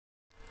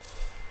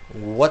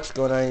What's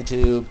going on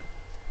YouTube?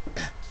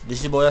 This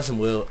is your boy Awesome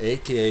Will,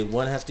 aka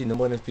one half the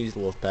number one infused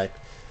Wolfpack.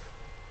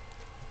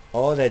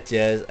 All that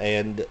jazz,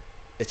 and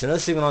it's another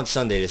segment on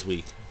Sunday this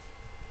week.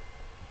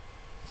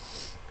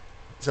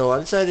 So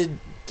I decided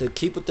to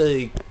keep with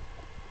the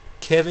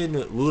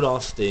Kevin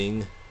Rudolph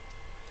thing.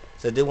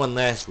 So I did one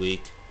last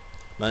week.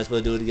 Might as well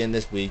do it again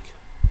this week.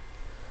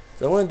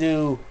 So I'm gonna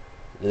do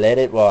Let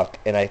It Rock,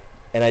 and I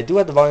do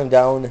have the volume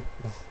down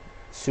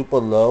super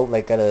low,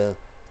 like at a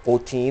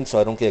 14, so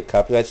I don't get a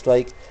copyright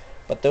strike.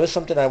 But there is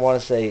something I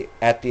want to say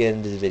at the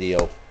end of the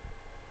video.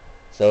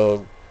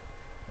 So,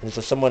 and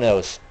for someone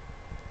else.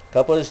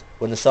 Couples,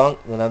 when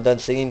I'm done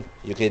singing,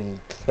 you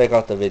can click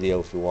off the video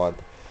if you want.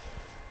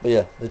 But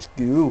yeah, let's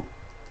go.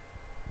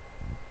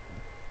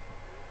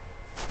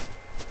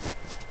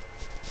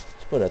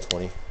 Let's put it at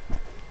 20.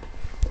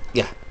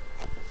 Yeah.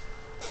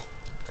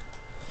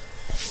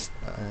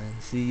 I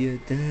see your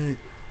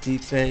dirty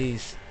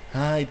face,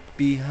 hide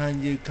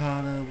behind your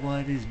collar.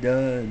 What is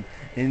done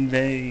in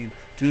vain?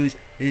 Truth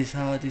is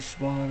hard to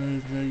swallow,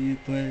 so you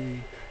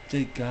pray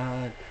to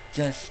God.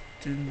 Just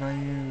to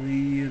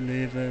finally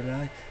live a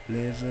life,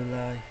 live a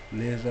life,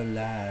 live a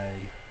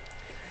life.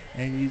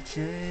 And you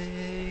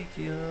take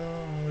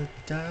your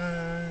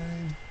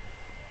time,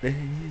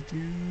 then you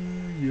do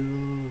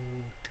your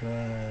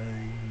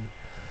crime.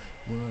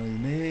 Well, I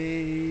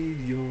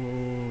made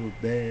your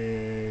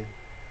bed,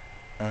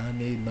 I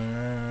made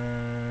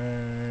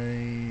mine.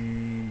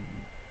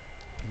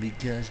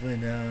 Because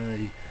when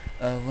I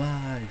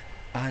arrive,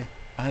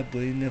 I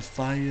bring the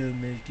fire,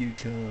 make you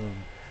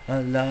come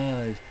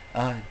alive.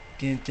 I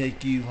can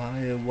take you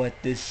higher,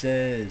 what this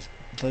says.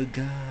 For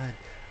God,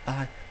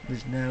 I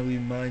must now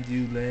remind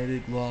you, let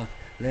it walk,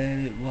 let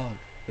it walk,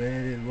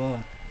 let it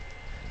walk.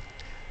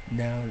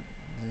 Now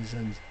the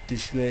son's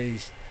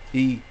disgraced,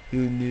 he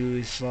who knew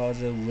his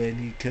father when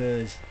he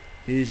cursed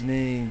his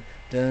name,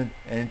 done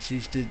and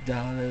ceased the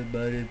dollar,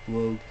 but it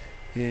broke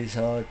his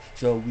heart,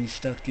 so we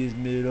stuck his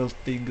middle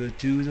finger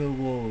to the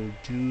wall,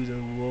 to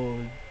the wall,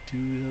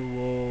 to the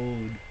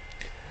wall.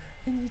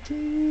 And you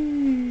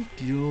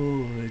take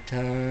your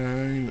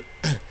time,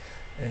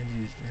 and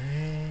you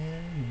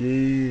stand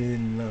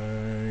in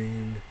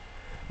line,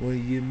 where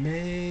you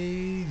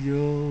made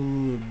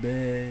your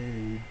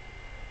bed,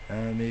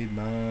 I made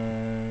mine.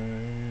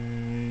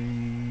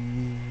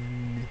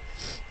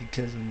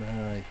 Because when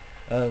I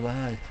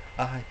arrive,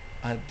 I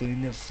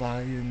bring the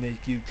fire,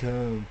 make you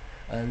come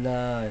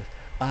alive.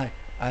 I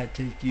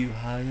take you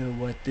higher,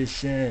 what this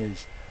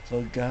says.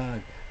 For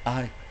God,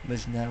 I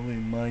must now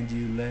remind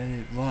you, let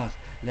it rock,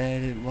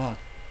 let it rock,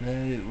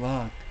 let it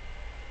rock.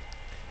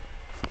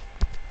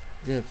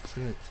 Yeah,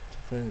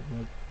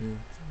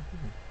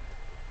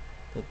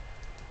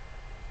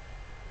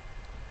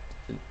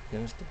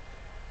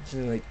 it's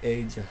like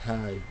age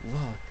high,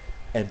 rock,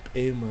 and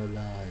aim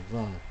alive,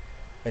 rock,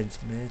 and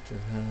smith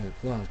high,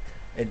 rock,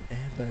 and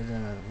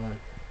amber rock,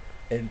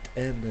 and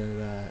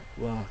amber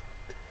rock,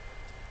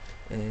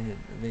 and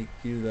make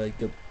you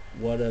like a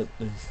water,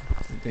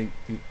 take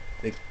you,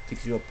 like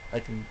pick you up, I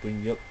can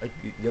bring you up, I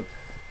can get you up,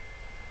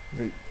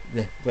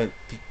 but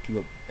pick you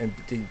up and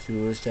take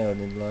you a sound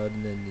and louder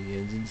than the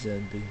engine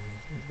sound, big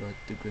like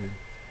the ground,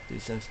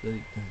 this sounds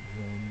like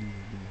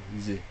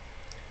music.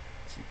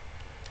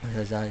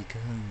 As I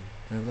come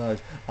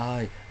alive,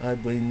 I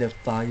bring the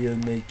fire,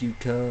 make you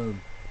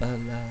come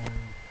alive.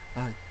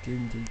 I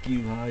can take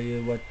you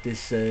higher, what this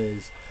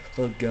says.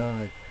 For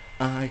God,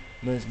 I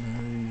must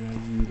know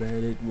you,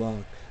 let it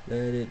walk,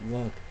 let it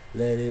walk,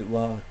 let it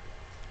walk.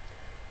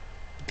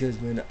 Because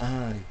when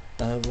I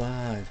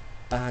arrive,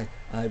 I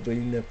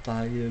bring the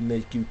fire,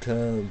 make you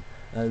come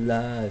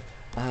alive.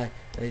 I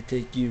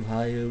take you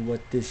higher,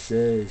 what this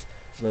says.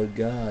 For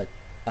God,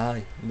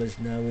 I must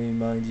now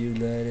remind you,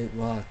 let it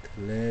walk,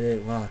 let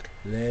it walk,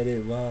 let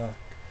it walk.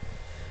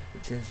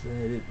 Just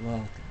let it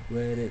walk,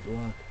 let it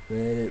walk,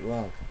 let it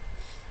walk.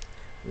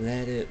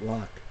 Let it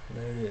walk,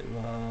 let it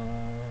walk,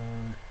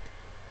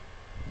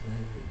 let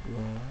it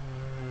walk.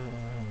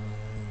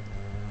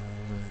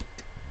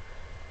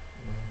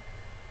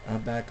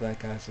 I'm back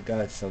like I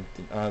forgot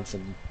something on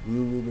some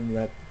Ruben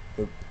rap,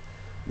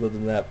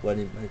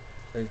 running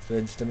my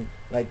friends to me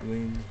like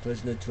rain,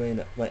 personal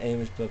trainer. My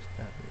aim is perfect.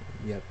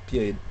 Yeah,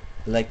 period.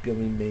 Like a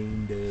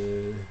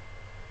remainder.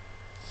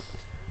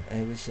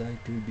 I wish I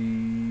could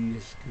be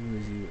as cool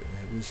as you.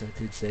 I wish I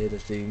could say the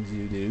things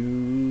you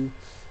do.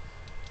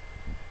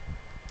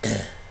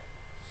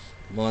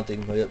 Come on,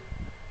 think about it.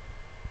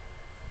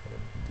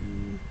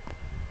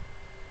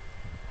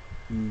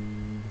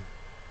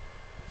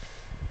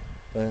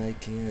 But I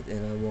can't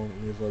and I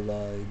won't live a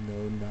lie.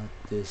 No, not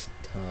this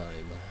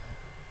time.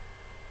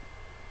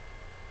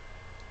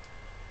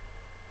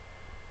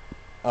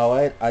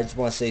 Alright, I just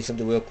want to say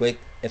something real quick.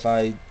 If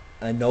I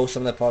know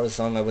some of the part of the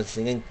song I was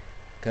singing,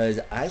 because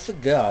I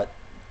forgot,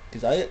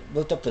 because I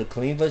looked up the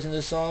clean version of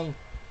the song,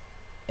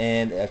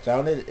 and I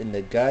found it, and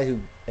the guy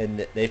who,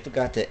 and they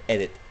forgot to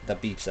edit the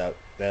beats out,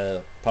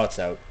 the parts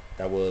out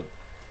that were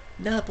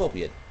not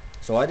appropriate.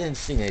 So I didn't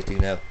sing anything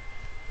now.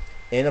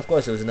 And of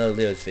course there was another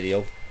lyrics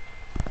video.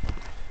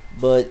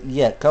 But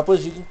yeah,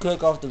 couples, you can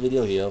click off the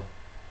video here.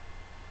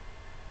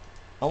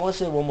 I want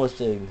to say one more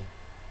thing.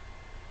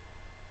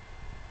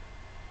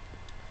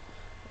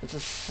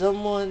 It's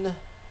someone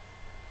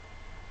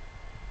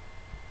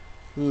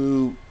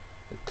who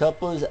the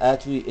couples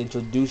actually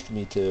introduced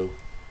me to,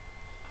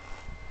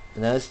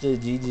 and that's the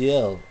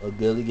GGL, a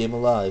girly game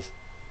alive.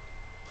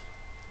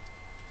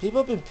 People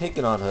have been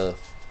picking on her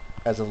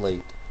as of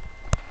late.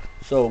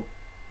 So,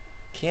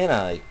 can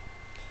I?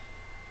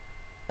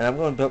 And I'm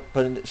going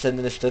to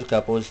sending this to the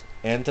couples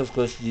and of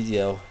course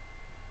GGL,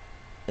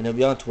 and it'll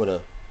be on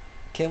Twitter.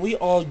 Can we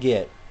all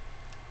get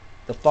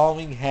the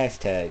following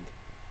hashtag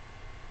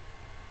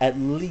at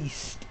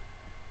least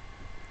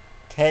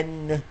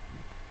 10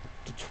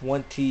 to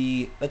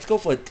 20? Let's go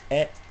for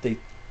I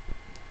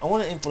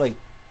want to aim for like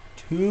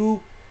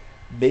 2,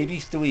 maybe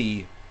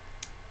 3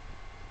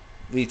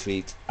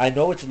 retweets. I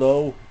know it's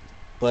low,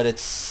 but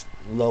it's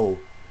low.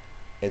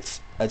 I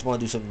just want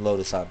to do something low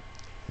this time.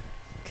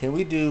 Can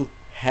we do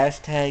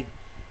hashtag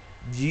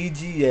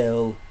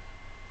GGL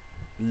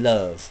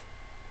love?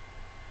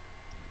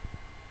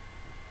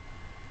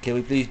 Can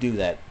we please do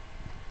that?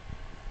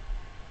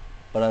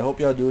 But I hope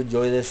y'all do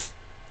enjoy this.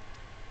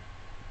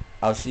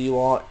 I'll see you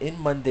all in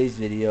Monday's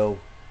video.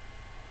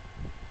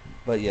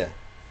 But yeah,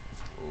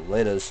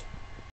 laters.